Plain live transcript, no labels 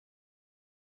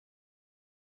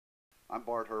I'm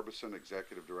Bart Herbison,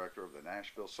 Executive Director of the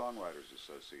Nashville Songwriters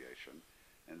Association,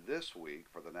 and this week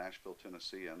for the Nashville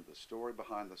Tennessean, the story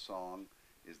behind the song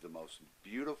is The Most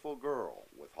Beautiful Girl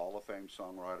with Hall of Fame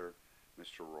songwriter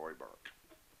Mr. Rory Bourke.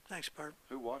 Thanks, Bart.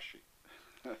 Who was she?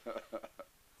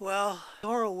 Well,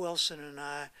 Nora Wilson and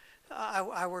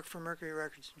I worked for Mercury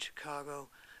Records in Chicago,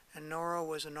 and Nora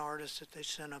was an artist that they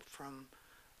sent up from,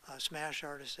 smash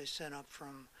artist they sent up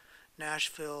from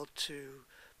Nashville to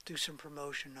do some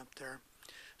promotion up there.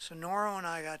 So Nora and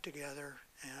I got together,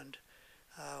 and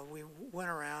we went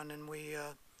around, and we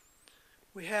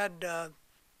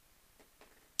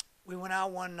went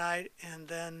out one night and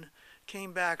then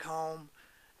came back home,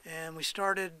 and we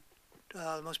started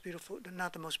the most beautiful,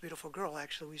 not the most beautiful girl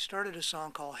actually, we started a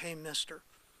song called Hey Mister.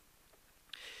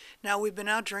 Now we'd been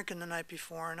out drinking the night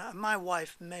before, and my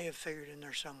wife may have figured in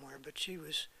there somewhere, but she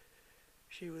was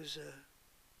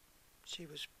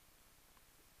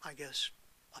I guess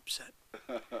upset.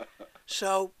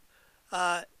 So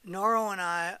Noro and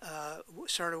I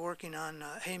started working on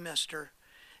Hey Mister,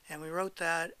 and we wrote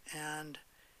that, and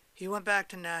he went back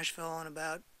to Nashville, and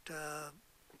about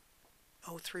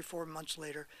 3-4 months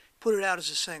later put it out as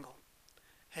a single,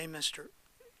 Hey Mister.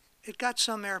 It got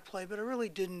some airplay, but it really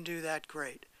didn't do that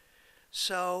great.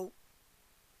 So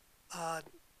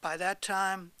by that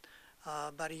time,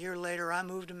 about a year later, I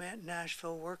moved to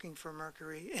Nashville, working for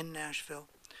Mercury in Nashville,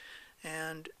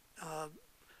 and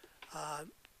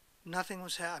nothing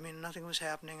was happening.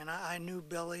 And I knew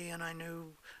Billy, and I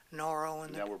knew Noro,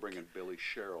 and now we're bringing Billy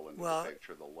Sherrill into the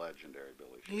picture, the legendary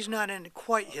Billy Sherrill. He's not in it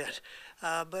quite yet,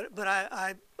 but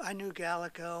I knew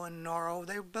Gallico and Noro.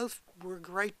 They both were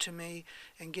great to me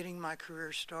in getting my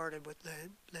career started.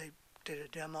 They did a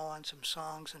demo on some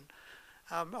songs, and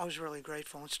I was really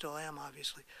grateful, and still am,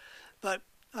 obviously. But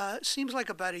it seems like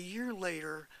about a year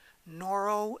later,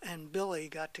 Noro and Billy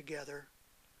got together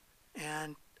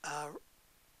and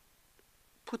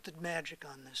put the magic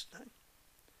on this thing.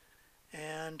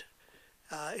 And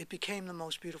it became The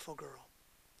Most Beautiful Girl.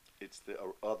 It's the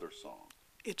other song.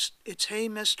 It's Hey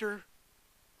Mister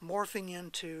morphing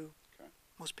into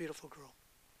Most Beautiful Girl.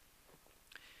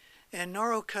 And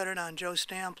Noro cut it on Joe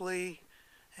Stampley,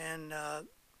 and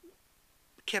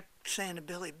kept saying to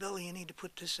Billy, you need to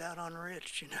put this out on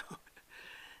Rich,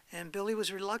 And Billy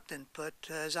was reluctant, but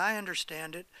as I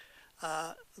understand it,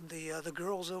 the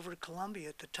girls over at Columbia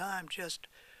at the time just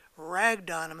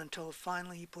ragged on him until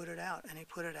finally he put it out, and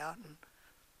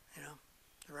and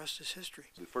the rest is history.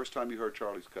 The first time you heard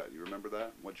Charlie's cut, you remember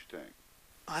that? What'd you think?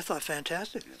 I thought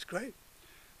fantastic. It's great.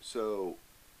 So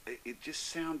it just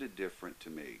sounded different to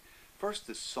me. First,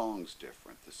 the song's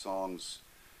different. The song's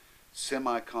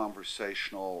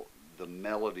semi-conversational. The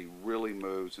melody really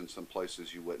moves in some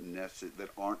places you wouldn't that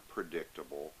aren't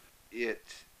predictable.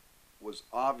 It was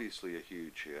obviously a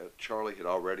huge hit. Charlie had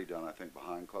already done, I think,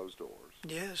 Behind Closed Doors.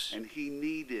 Yes. And he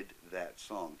needed that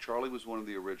song. Charlie was one of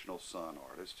the original Sun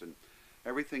artists, and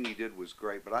everything he did was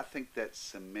great, but I think that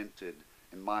cemented,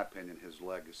 in my opinion, his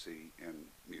legacy in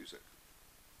music.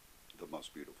 The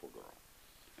Most Beautiful Girl.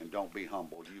 And Don't Be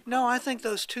Humble. No, I think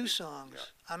those two songs.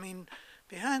 Yeah. I mean,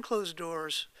 Behind Closed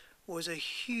Doors was a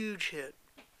huge hit,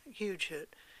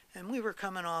 and we were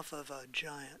coming off of a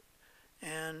giant.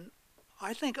 And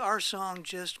I think our song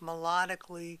just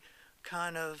melodically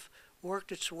kind of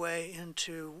worked its way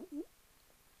into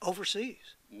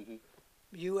overseas,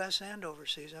 U.S. and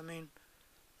overseas. I mean,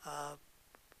 it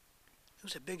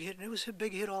was a big hit, and it was a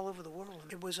big hit all over the world.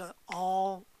 It was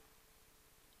all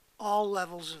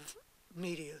levels of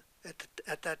media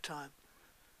at that time.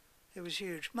 It was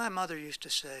huge. My mother used to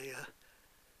say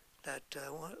that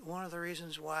one of the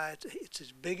reasons why it's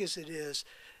as big as it is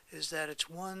that it's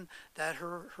one that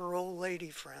her old lady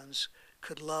friends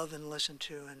could love and listen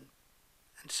to and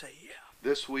say, yeah.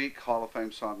 This week, Hall of Fame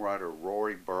songwriter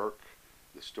Rory Bourke.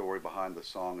 The story behind the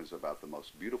song is about The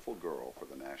Most Beautiful Girl for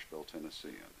the Nashville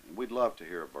Tennessean. And we'd love to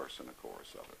hear a verse and a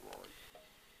chorus of it, Rory.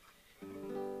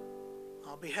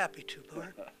 I'll be happy to,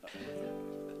 Bart.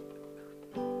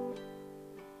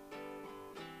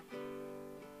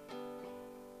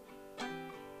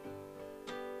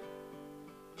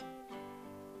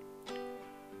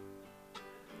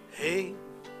 Hey,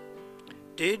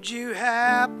 did you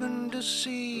happen to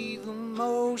see the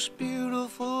most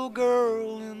beautiful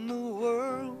girl in the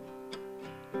world?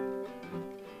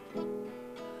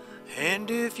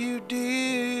 And if you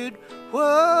did,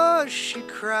 was she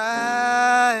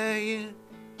crying?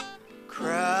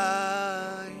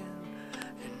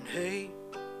 And hey,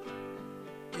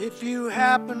 if you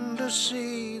happen to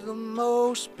see the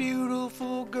most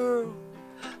beautiful girl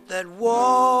that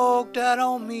walked out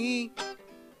on me,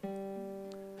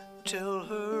 tell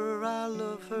her I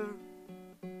love her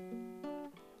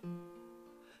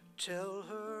Tell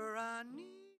her I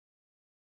need